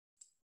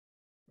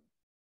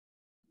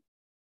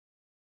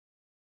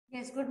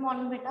Yes, good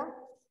morning, beta.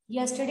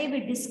 Yesterday we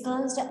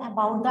discussed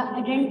about the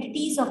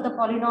identities of the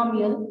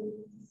polynomial.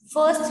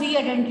 First three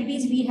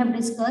identities we have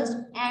discussed,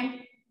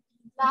 and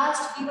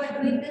last we were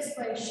doing this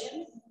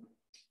question.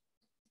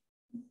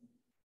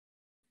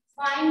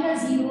 Find the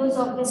zeros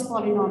of this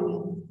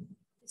polynomial.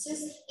 This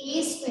is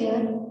a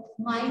square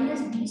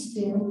minus b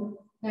square,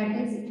 that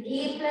is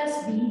a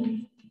plus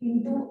b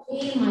into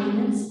a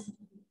minus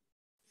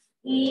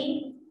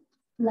a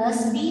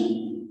plus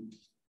b,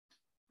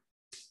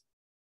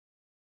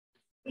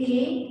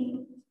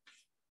 a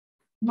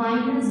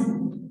minus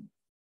b.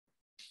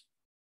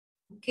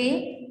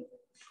 Okay.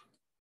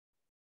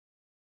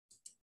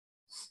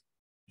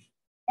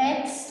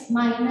 X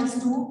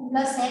minus 2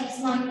 plus x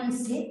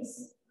minus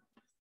 6.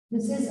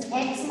 This is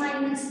x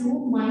minus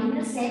 2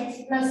 minus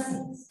x plus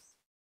 6.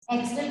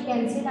 X will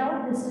cancel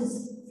out. This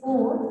is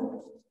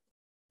 4.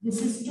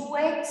 This is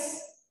 2x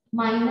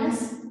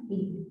minus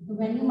 8. So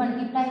when you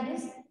multiply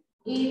this,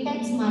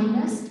 8x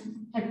minus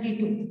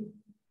 32.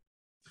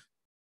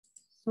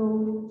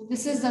 So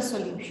this is the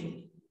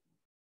solution.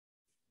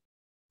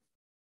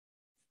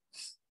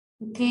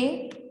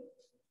 Okay.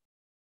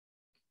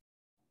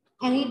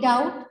 Any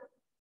doubt?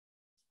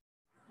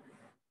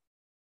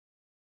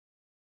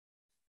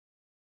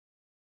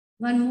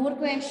 One more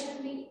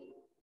question we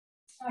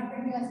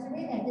started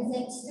yesterday, that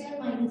is x square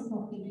minus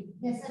 49.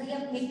 Yes,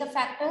 sir, make the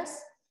factors.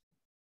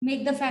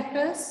 Make the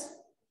factors.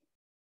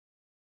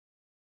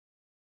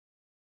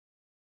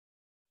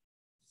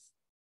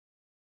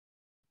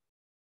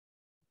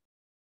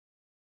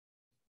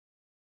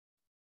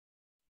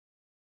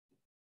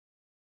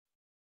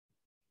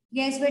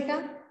 Yes,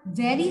 beta.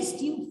 Very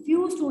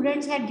few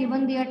students had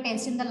given their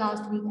test in the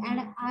last week,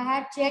 and I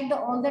had checked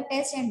all the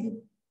tests and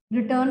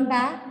returned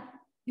back.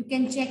 You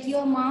can check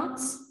your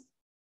marks,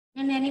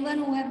 and anyone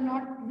who have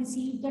not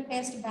received the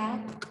test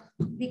back,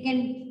 they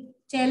can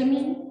tell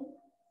me.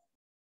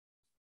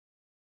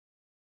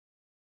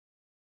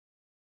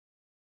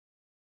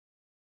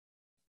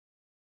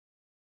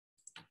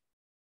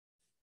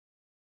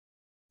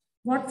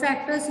 What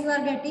factors you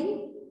are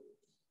getting?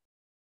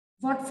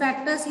 What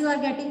factors you are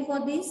getting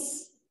for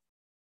this?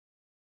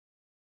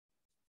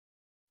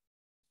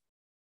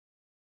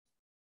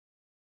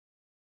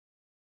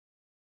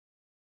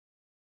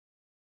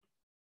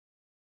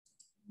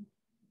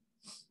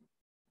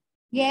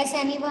 Yes,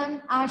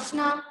 anyone?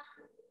 Ashna,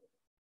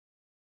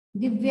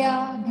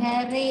 Divya,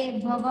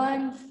 Dhairya,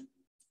 Bhavan.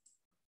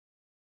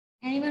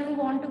 Anyone who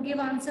want to give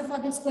answer for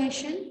this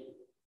question?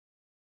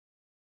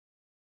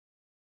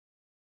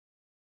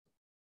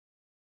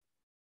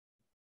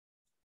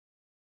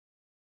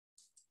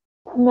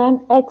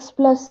 Ma'am, x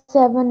plus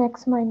 7,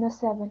 x minus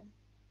 7.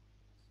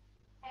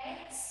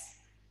 X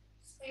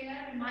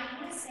square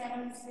minus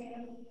 7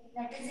 square,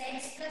 that is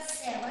x plus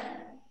 7,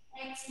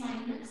 x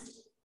minus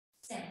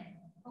 7.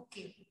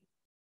 Okay.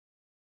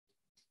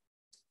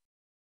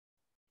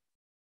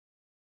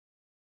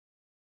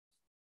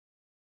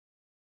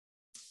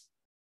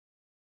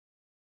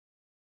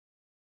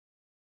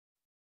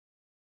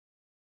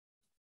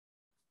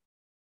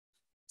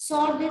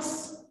 Solve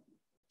this.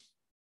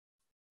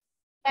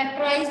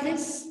 Factorize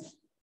this.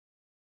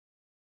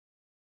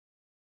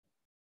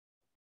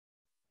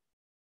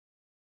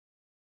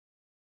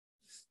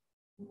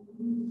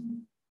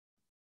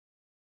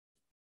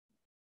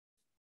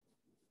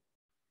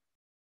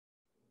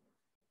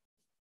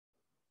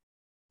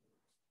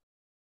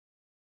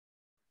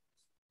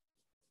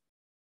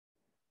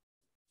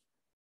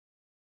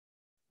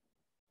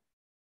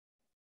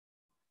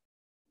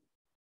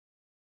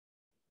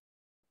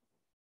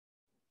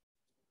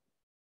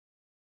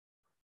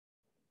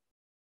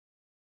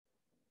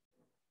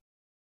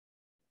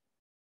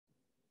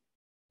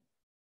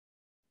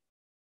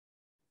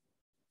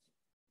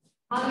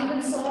 How you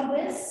will solve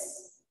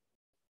this?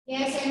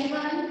 Yes,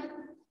 anyone?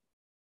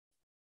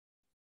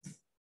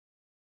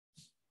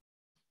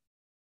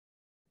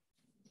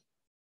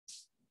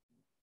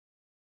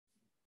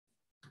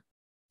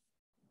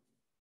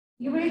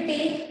 You will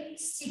take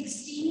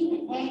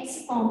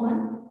 16x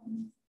common.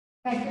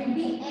 That will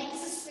be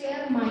x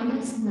square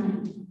minus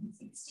 9.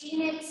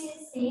 16x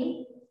is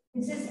same.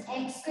 This is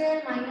x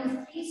square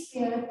minus 3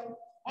 square,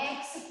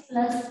 x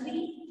plus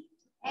 3,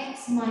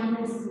 x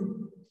minus 3.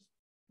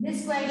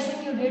 This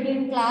question you did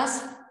in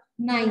class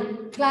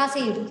 9, class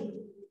 8,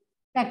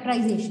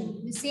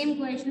 factorization. The same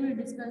question we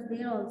discussed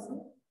there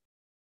also.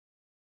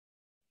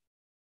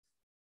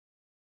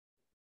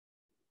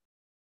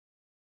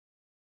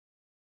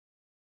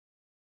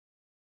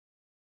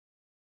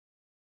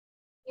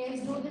 Yes,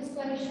 do this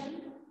question.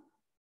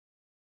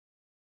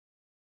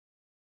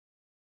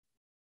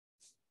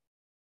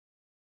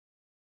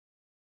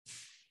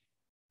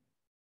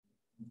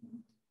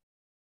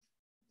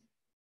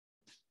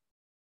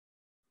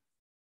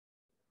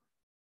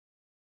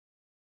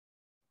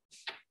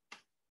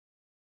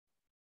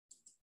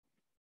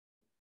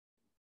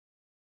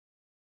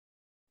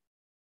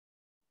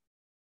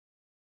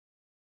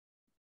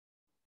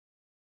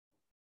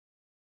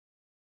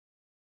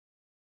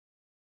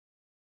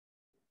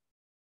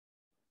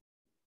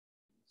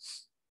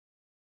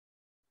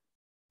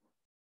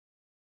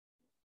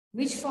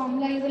 Which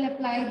formula you will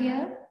apply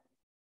here?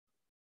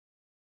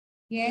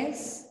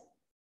 Yes.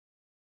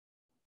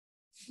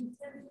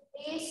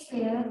 A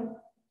square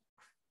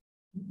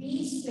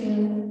B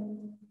square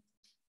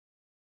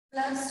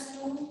plus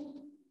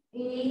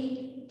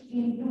 2A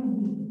into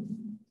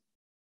B.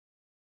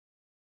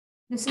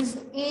 This is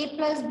A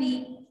plus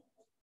B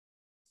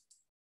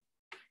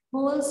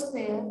whole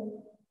square,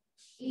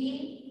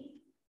 A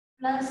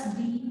plus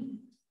B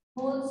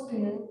whole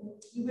square.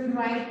 You will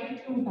write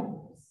it 2 times.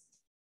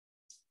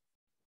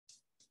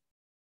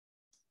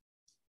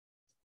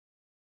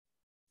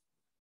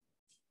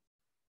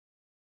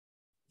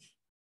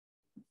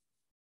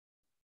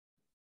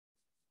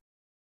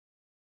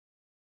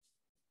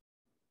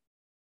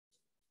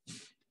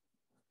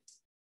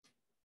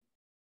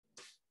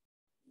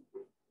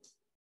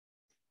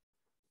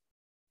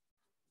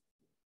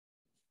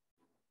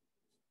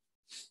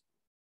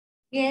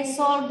 Yes,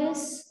 solve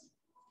this.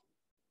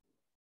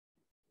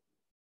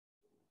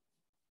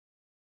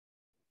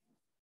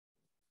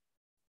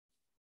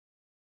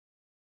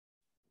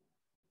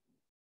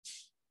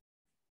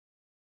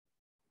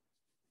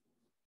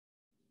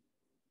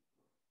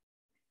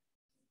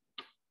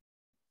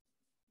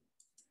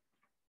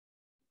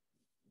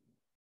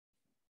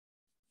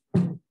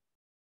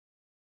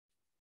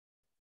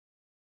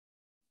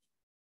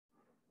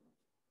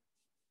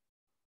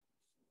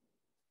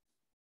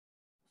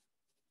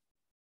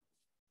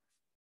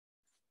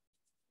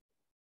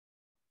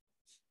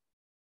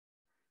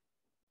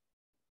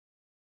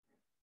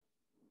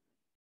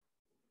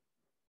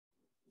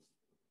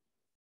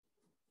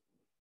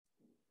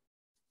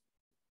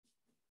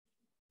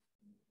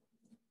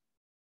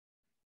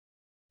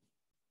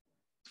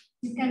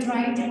 You can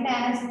write it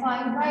as 5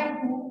 by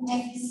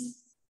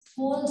 2x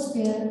whole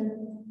square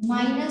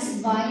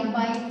minus y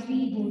by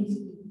 3 whole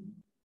square.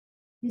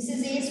 This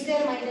is a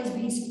square minus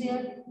b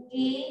square.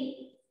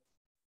 A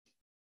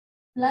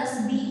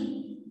plus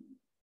b,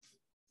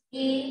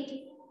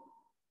 a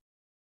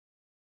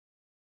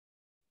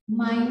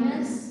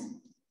minus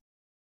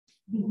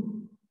b.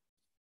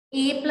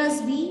 A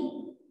plus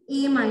b,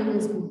 a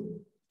minus b.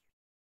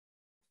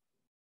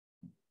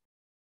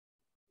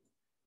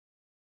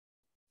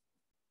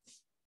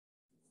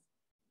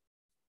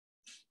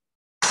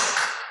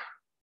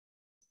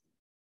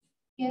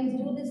 Can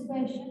do this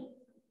question.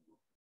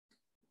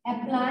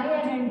 Apply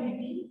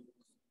identity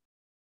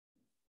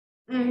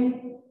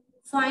and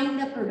find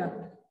the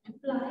product.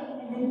 Apply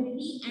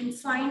identity and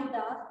find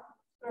the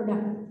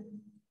product.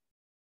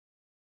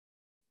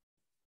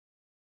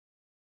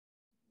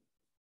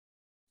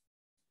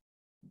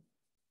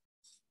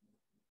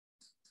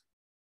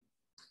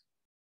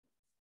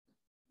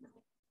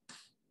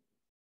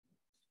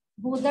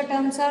 Both the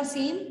terms are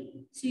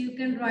same, so you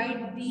can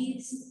write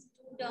these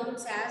two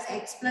terms as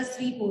x plus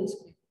 3 whole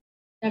square.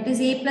 That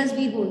is a plus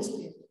b whole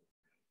square.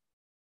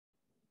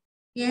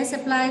 Yes,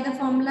 apply the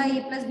formula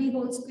a plus b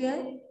whole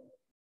square.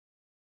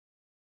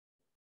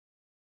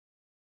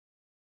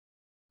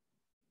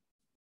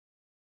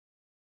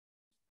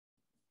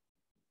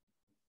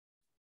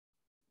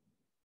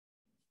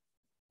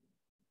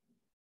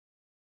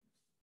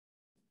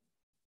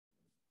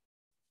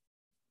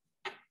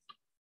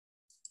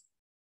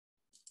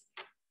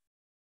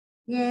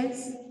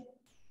 Yes.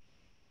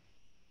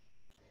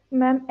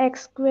 Ma'am,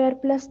 x square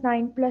plus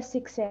 9 plus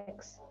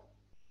 6x.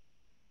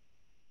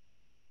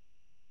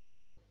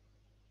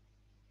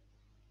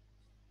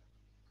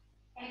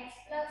 X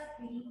plus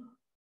b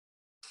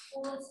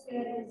whole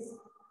square is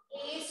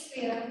a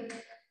square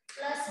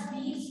plus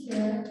b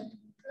square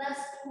plus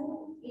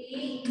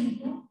 2a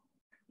into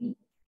b.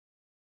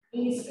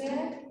 A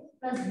square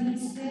plus b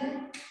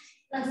square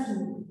plus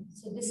 2.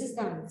 So this is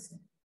the answer.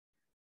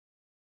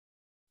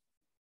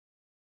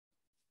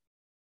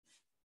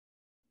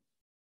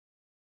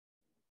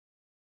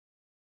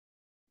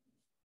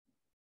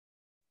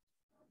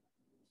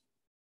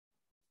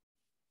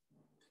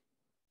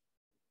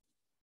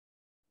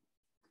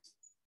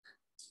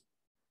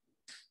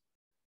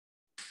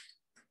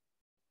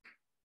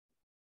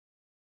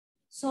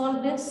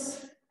 Solve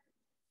this.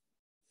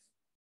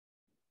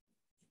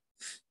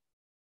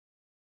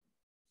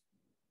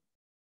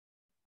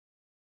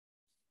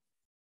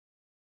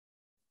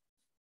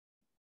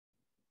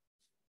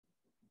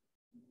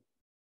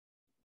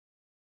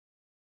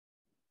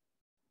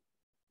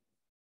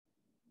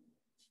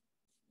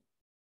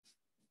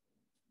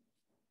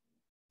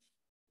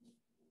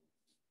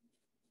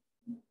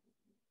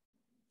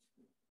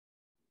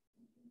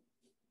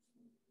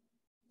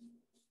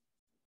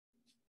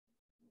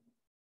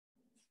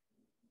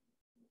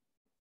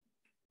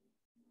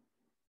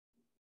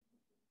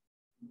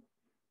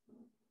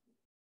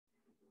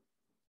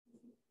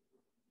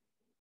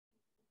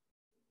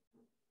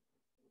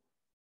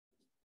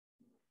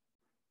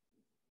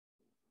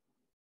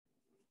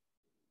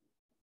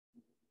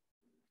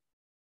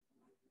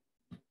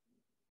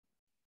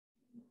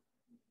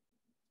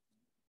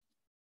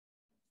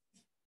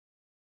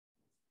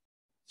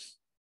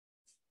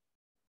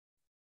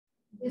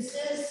 This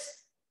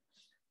is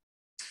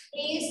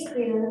a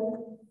square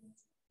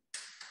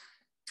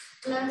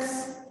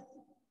plus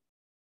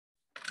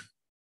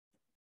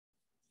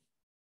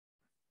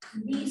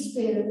b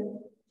square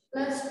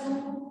plus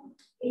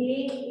 2a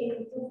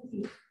into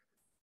b.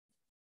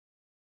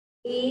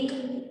 A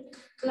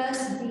plus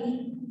b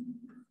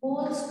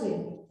whole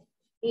square.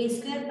 A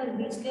square plus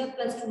b square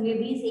plus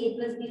 2ab is a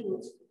plus b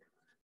whole square.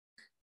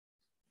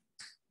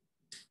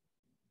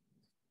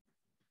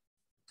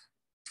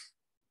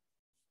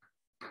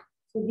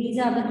 So these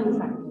are the two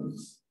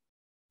factors.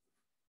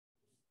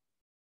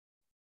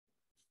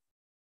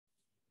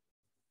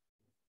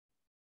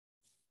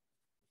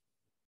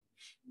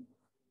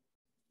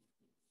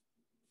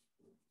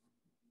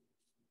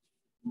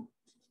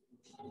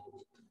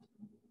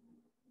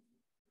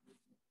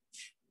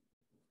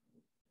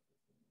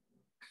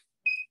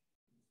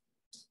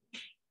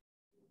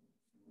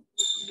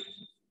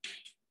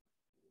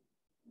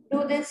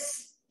 Do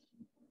this.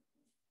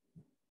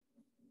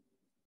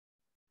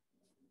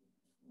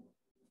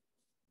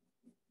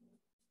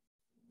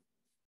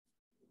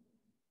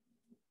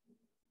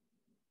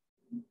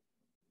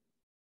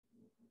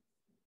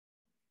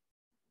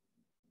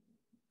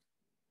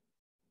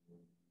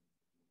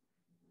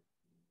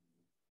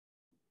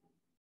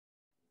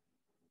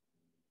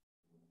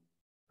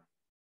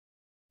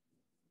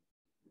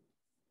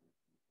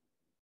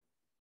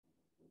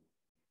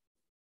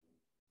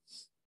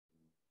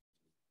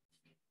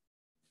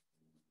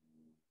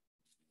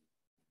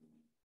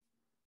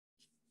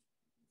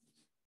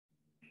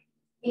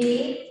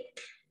 A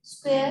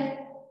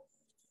square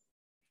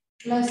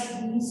plus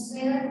b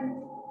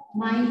square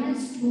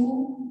minus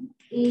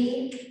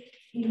 2a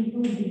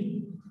into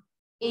b.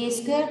 A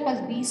square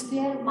plus b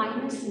square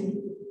minus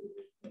 2.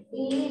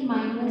 A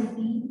minus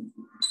b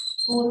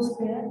whole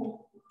square.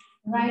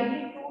 Write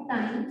it 2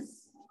 times.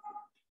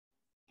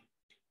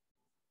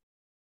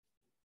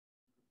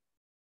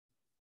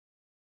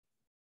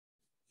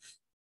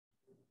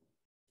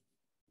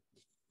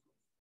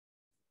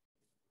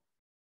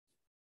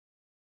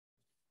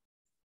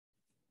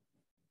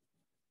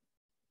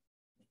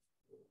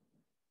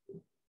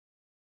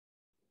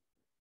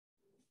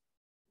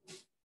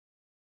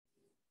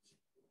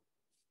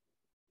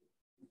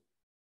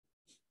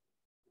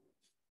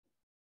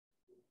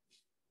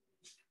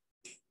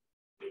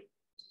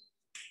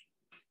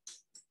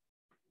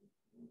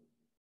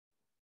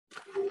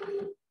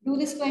 Do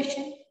this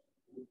question.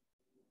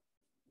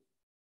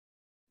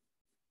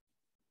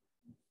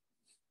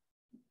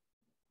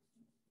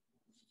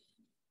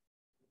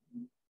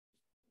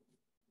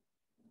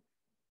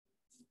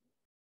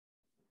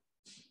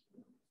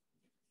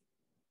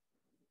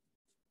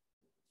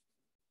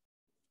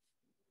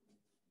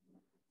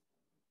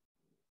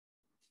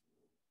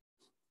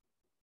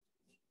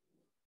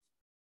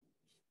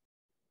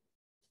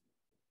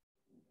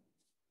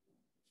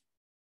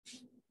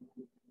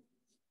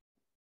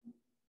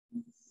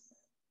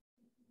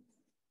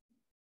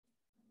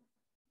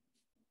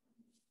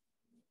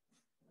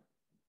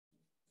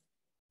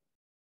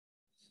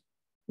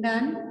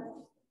 Done.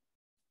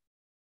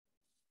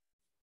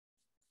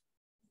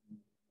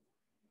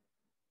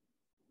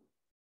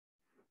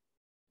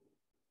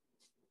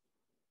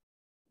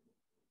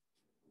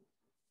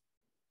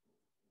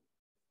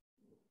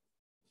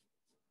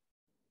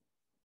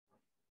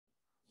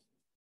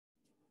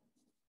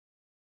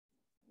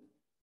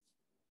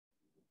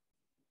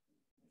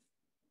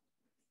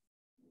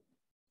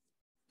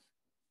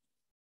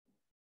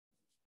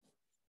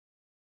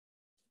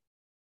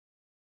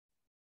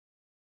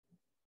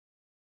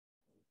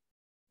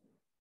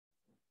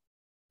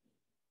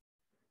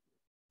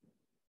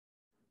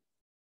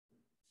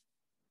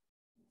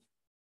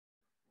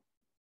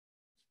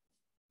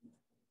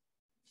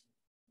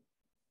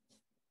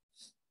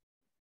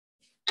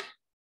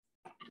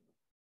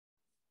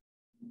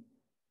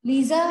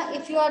 Lisa,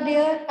 if you are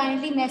there,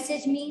 kindly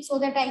message me so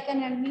that I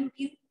can unmute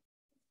you.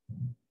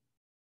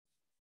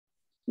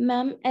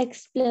 Ma'am,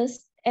 x plus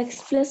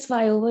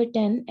y over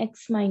 10,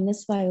 x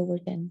minus y over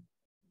 10.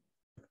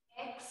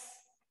 X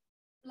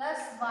plus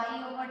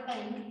y over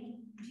 10.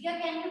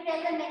 Jia, can you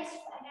tell the next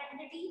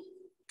identity?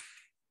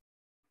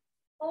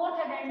 Fourth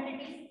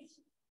identity.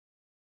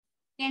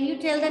 Can you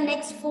tell the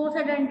next fourth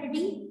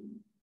identity?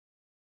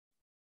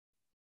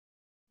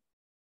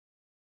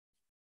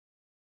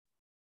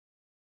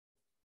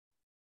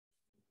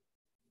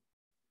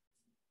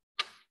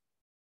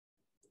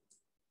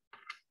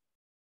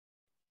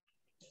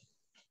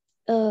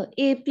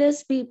 A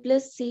plus b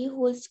plus c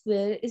whole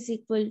square is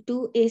equal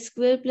to a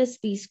square plus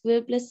b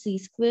square plus c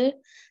square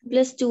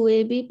plus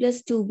 2ab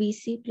plus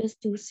 2bc plus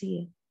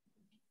 2ca.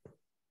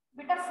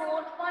 Beta,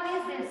 fourth one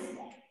is this.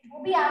 वो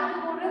भी आप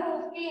जो बोल रहे हो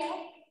okay है,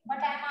 but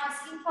I am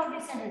asking for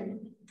this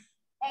identity.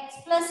 X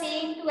plus a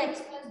into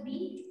x plus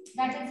b,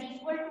 that is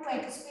equal to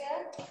x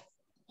square.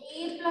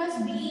 A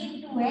plus b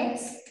into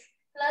x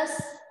plus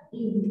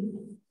ab.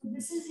 So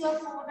this is your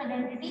fourth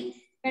identity.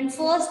 When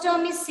first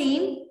term is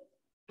same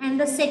and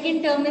the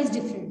second term is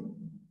different.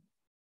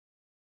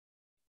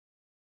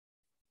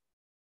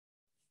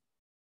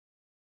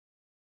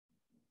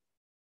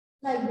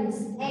 Like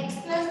this, x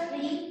plus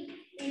 3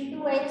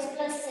 into x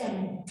plus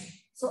 7.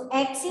 So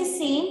x is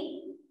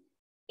same,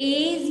 a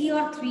is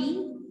your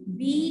 3,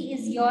 b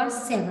is your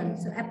 7.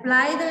 So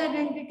apply the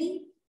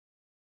identity.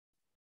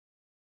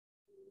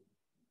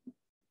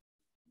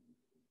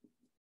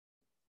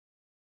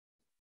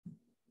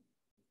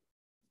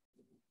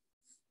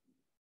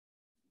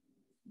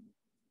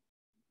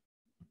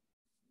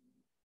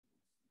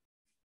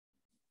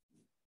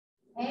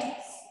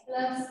 X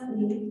plus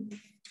a,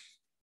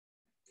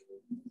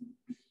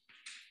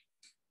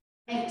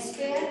 x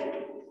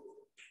square,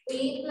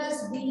 a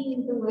plus b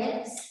into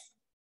x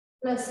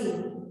plus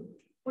a.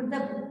 Put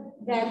the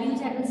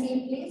values at the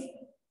same place.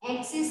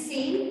 X is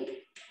same,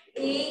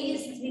 a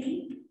is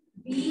 3,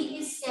 b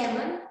is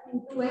 7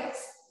 into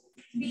x,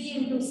 b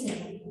into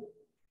 7.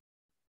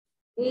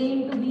 A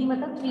into b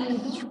matlab 3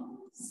 into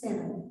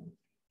 7.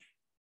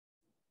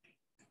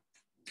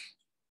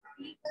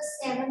 3 plus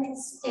 7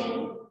 is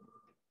 10.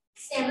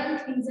 7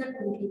 things are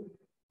 20.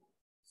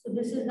 So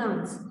this is the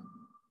answer.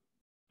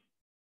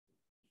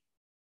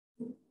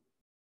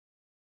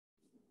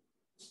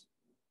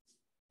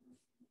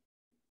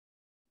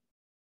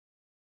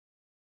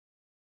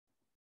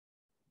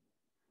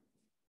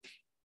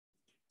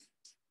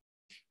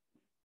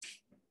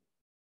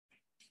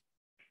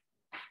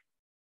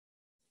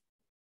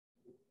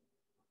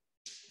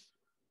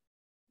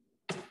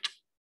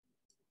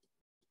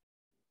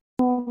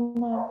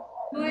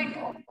 Do it.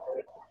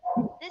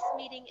 This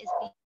meeting is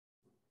being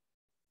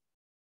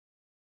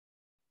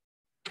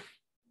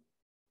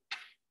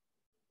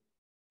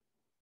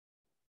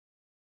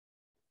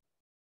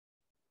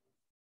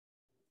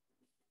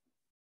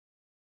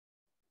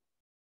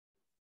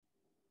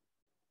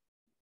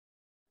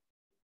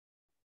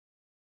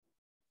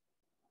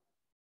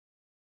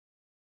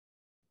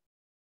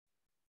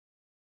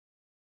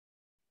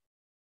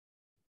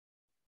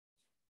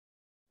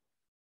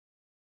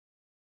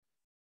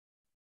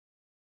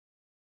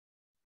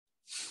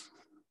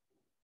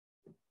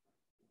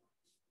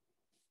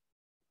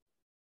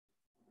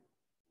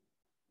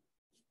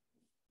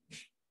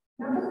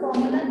Now the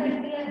formula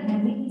that we are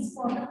having is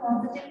for the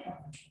positive part.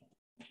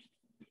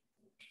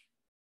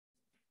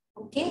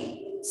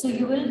 Okay, so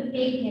you will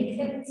take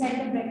negative inside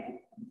the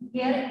bracket.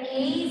 Here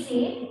a is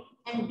 8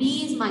 and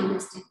b is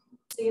minus 10.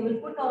 So you will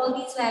put all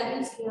these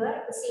values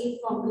here, the same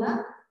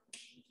formula.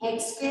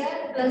 X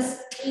square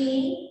plus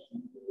a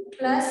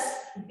plus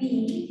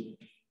b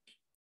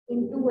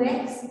into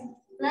x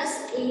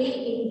plus a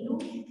into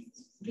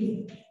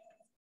b.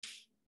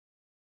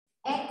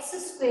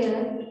 X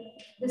square,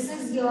 this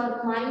is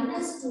your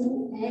minus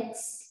 2x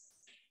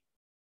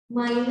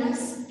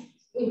minus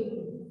 8.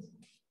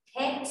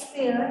 X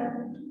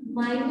square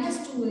minus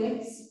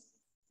 2x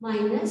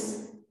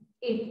minus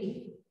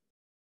 80.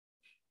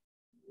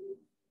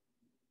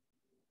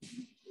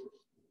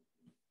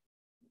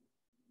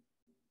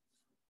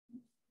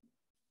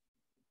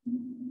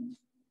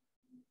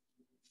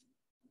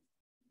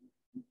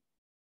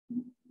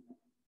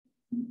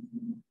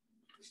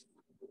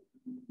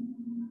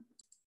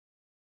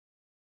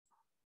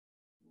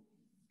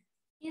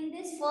 In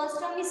this first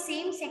term is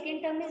same,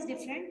 second term is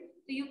different.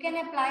 So you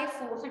can apply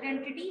fourth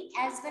identity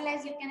as well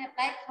as you can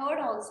apply third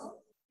also.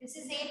 This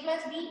is a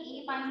plus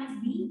b, a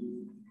minus b.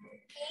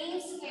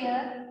 A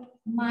square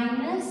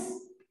minus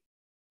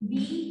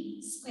b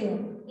square.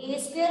 A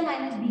square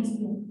minus b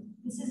square.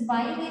 This is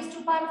y raised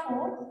to power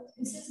 4.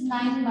 This is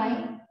 9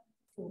 by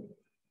 4.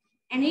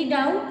 Any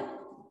doubt?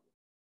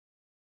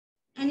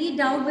 Any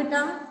doubt,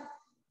 beta?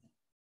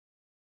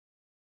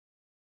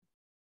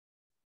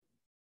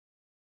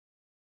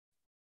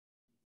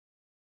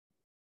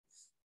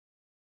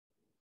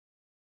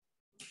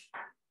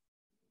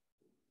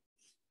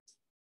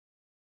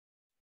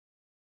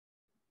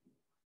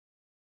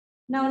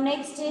 Now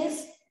next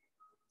is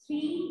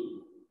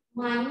 3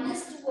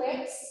 minus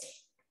 2x,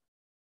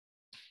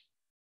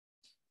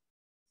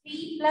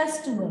 3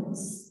 plus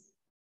 2x.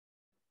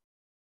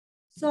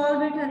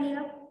 Solve it, hurry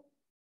up.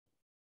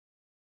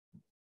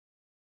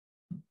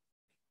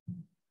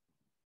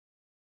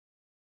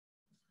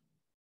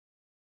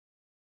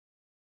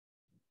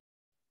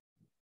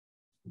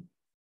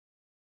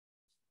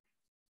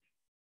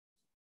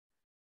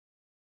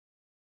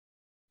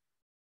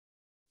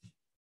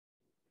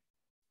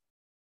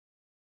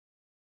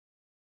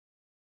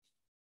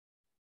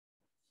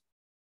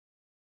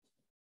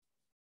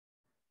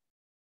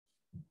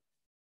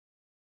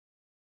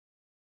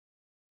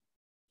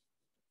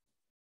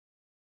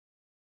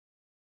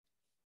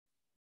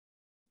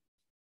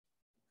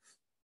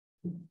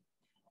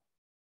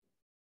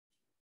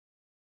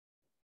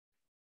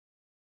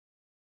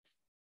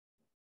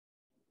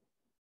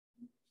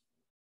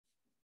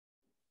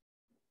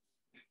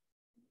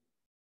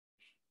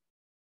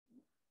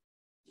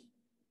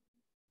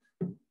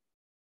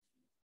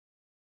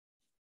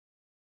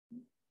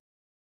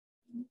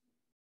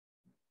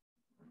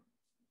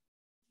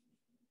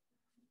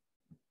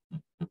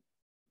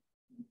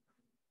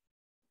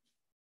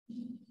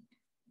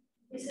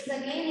 This is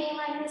again a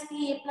minus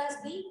b, a plus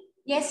b.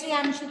 Yes,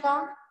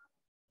 Riyanshika.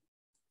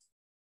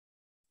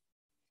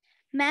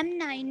 Ma'am,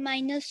 9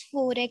 minus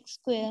 4x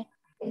square.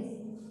 Yes.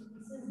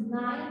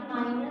 9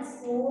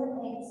 minus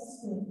 4x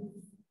square.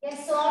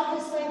 Let's solve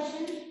this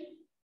question.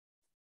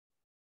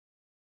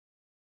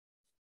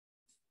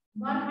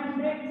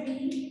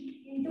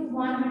 103 into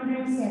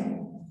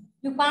 107.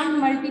 You can't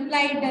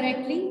multiply it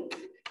directly.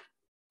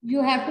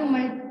 You have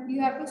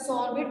to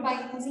solve it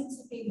by using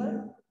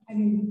suitable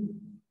identity.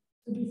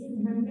 So this is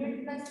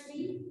 100 plus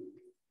 3,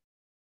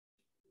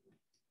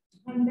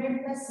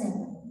 100 plus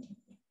 7.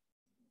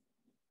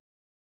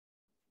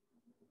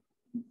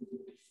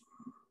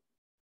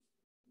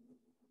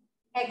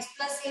 X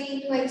plus a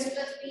into x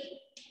plus b,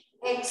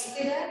 x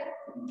square,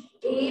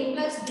 a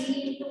plus b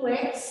into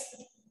x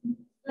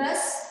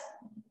plus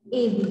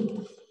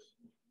ab.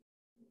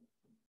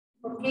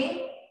 Okay,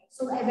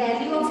 so a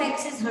value of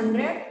x is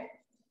 100,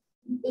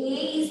 a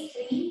is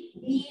 3,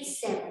 b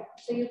is 7.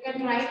 So you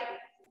can write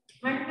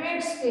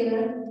 100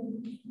 square,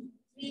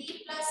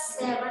 3 plus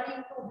 7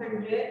 into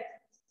 100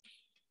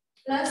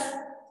 plus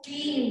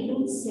 3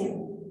 into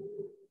 7.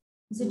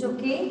 Is it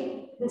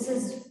okay? This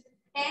is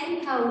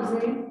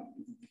 10,000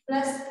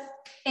 plus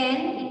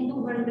 10 into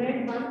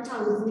 100,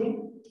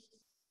 1,000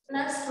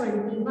 plus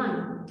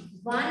 21.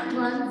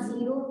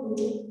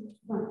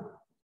 11021.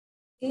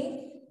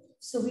 Okay.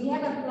 So we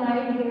have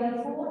applied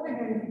here fourth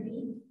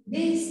identity.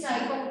 These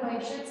type of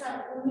questions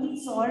are only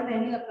solved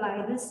when you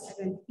apply this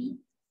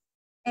identity.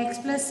 X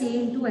plus a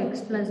into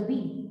x plus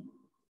b.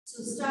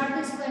 So start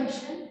this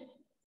question.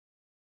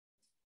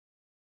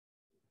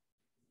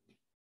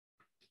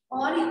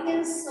 Or you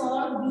can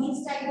solve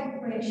these type of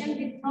question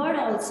with third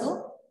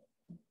also.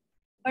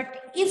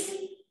 But if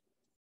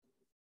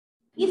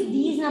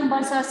these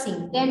numbers are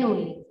same, then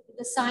only. If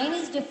the sign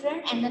is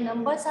different and the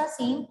numbers are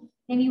same,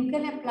 then you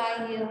can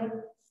apply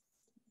here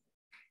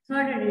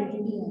third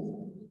identity as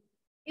well.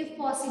 If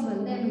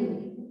possible, then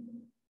only.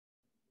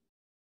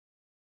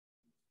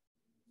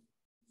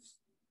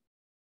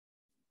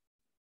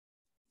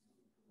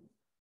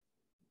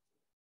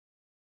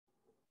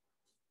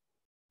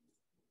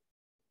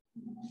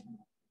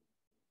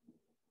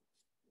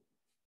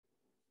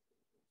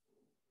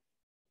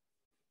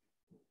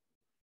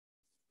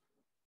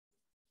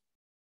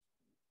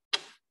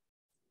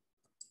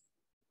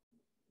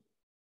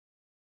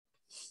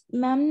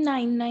 Ma'am,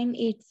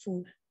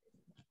 9984.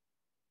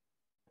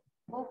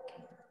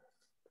 Okay.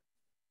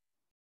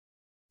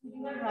 You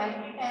will write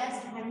it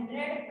as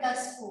 100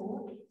 plus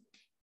 4,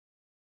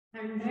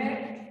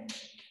 100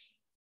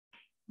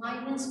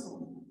 minus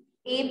 4.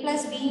 A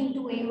plus b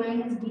into a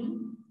minus b.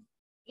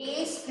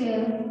 A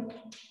square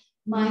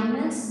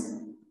minus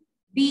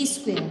b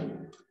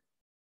square.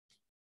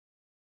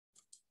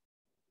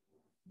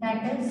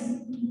 That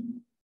is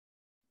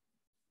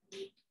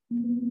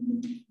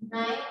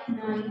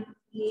 9984.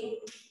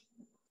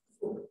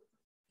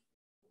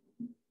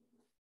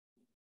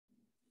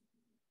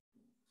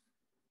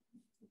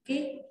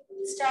 Okay,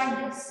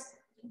 start this.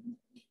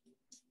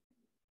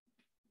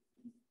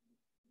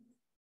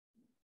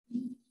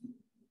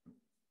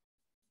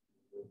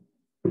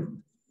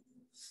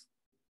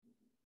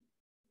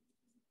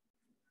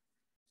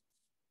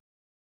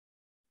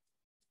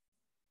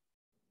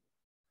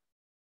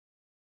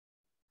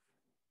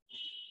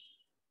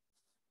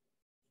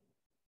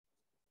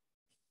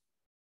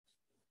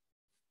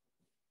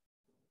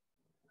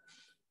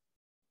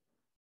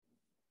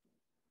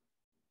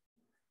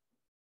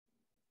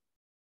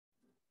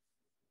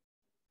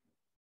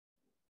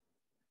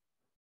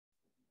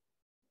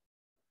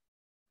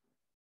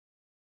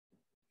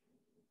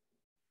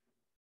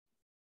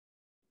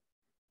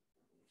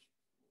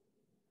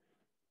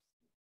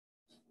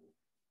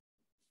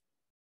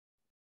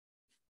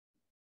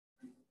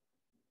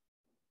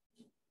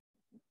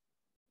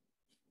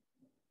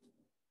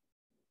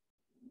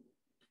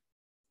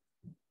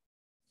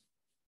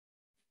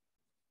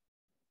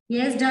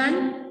 Yes,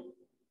 done.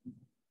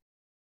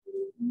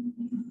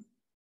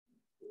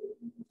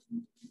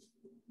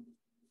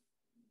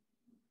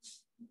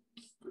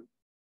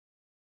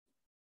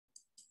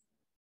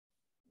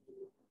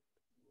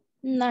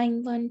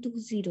 Nine one two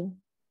zero.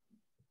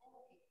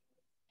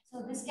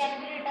 So this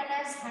can be written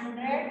as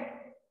 100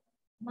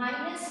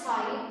 minus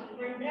 5,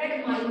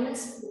 100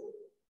 minus 4.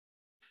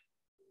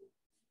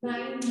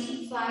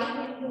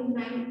 95 into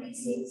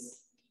 96,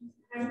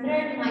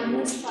 100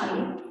 minus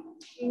 5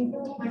 into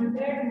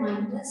 100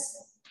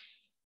 minus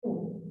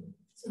 4.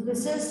 So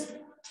this is,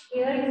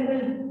 here you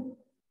will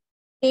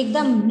take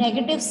the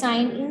negative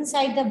sign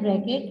inside the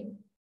bracket.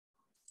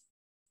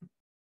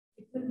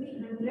 It will be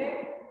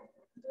 100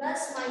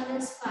 plus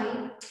minus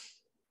 5,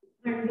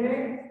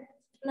 100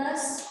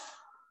 plus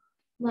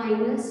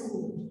minus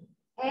 4.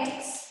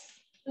 X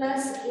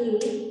plus a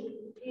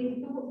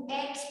into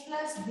x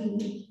plus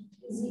b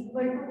is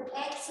equal to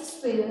x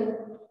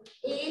square,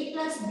 a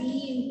plus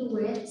b into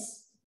x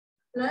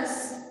plus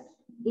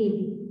ab.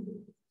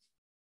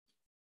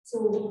 So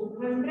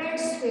 100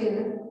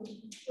 square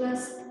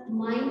plus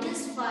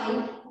minus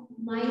 5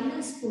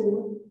 minus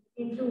 4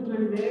 into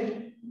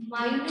 100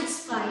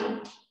 minus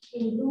 5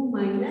 into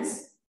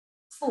minus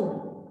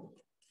 4.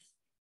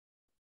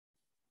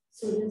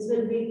 So this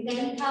will be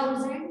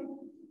 10,000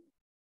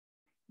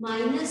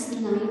 minus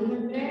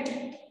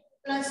 900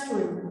 plus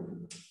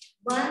 20.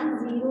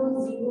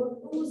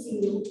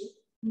 10020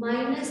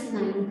 minus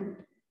 900.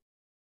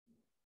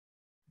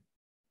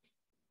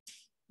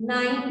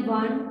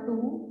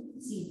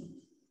 9120.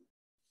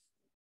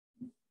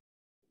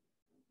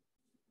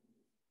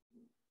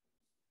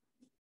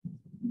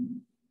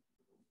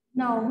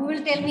 Now, who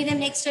will tell me the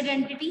next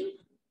identity?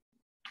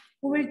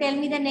 Who will tell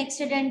me the next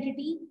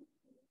identity?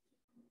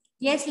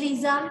 Yes,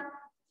 Lisa.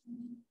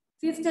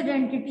 Fifth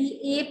identity,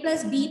 A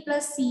plus B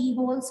plus C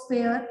whole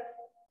square.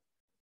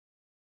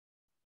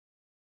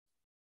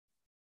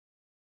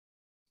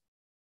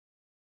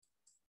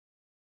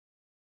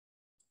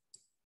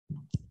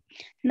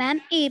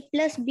 Ma'am, A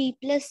plus B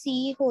plus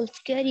C whole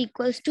square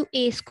equals to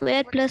A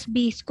square plus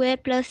B square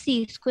plus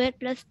C square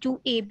plus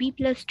 2AB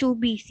plus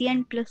 2BC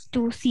and plus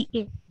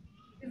 2CA.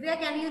 Divya,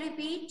 can you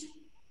repeat?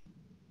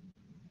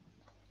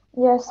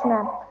 Yes,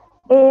 ma'am.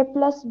 A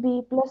plus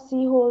B plus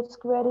C whole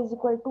square is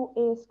equal to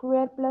A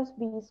square plus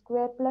B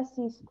square plus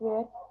C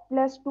square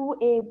plus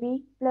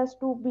 2AB plus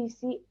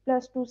 2BC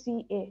plus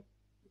 2CA.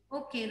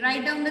 Okay,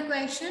 write down the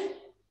question.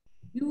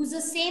 Use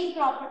the same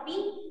property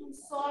to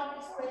solve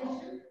this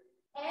question.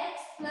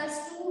 X plus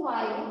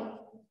 2y.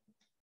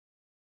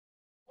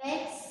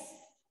 X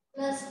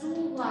plus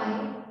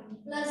 2y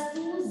plus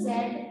 2z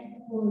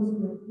whole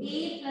square. A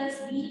plus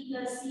B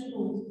plus C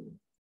whole square.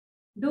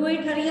 Do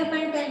it, hurry up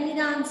and tell me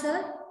the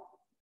answer.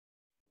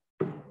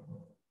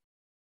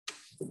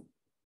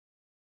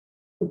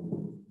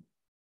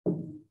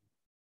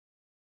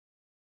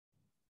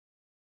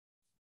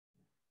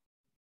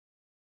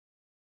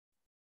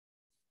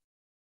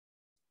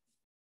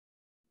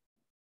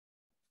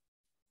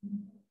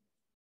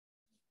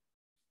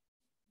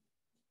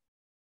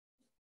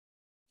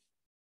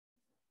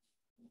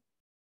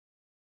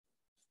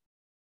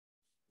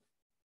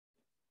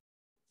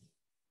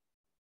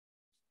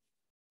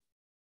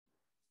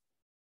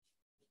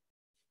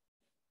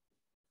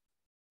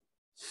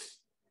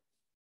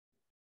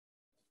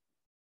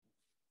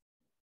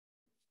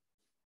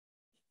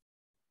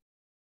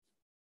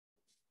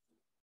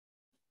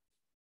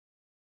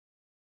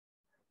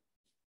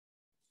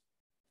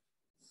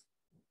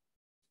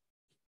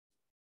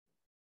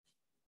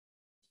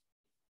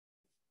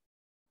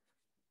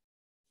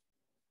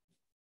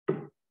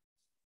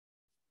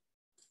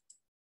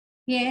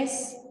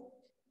 Yes.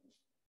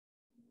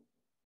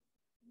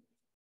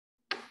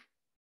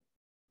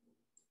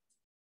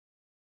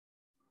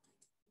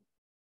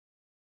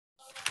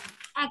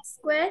 X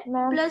square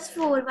Ma'am. plus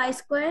 4y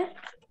square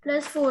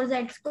plus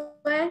 4z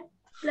square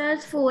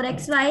plus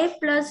 4xy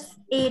plus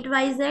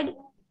 8yz.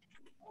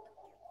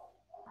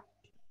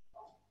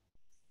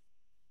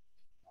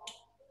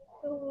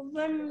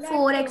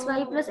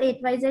 4xy plus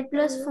 8yz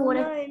plus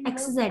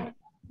 4xz.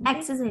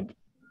 xz.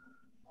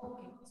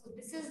 Okay, so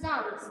this is the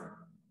answer.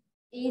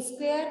 A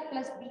square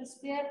plus B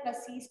square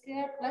plus C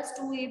square plus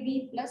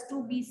 2AB plus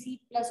 2BC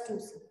plus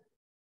 2C.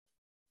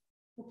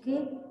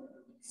 Okay,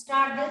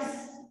 start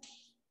this.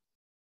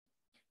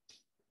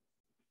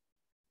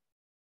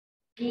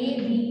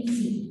 A, B,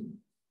 C.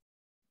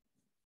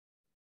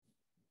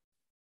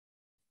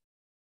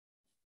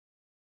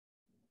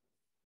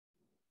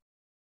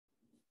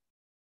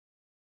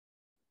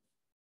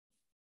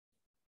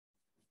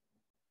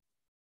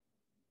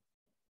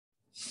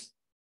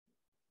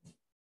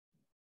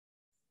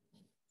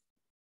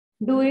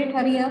 Do it,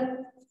 hurry up.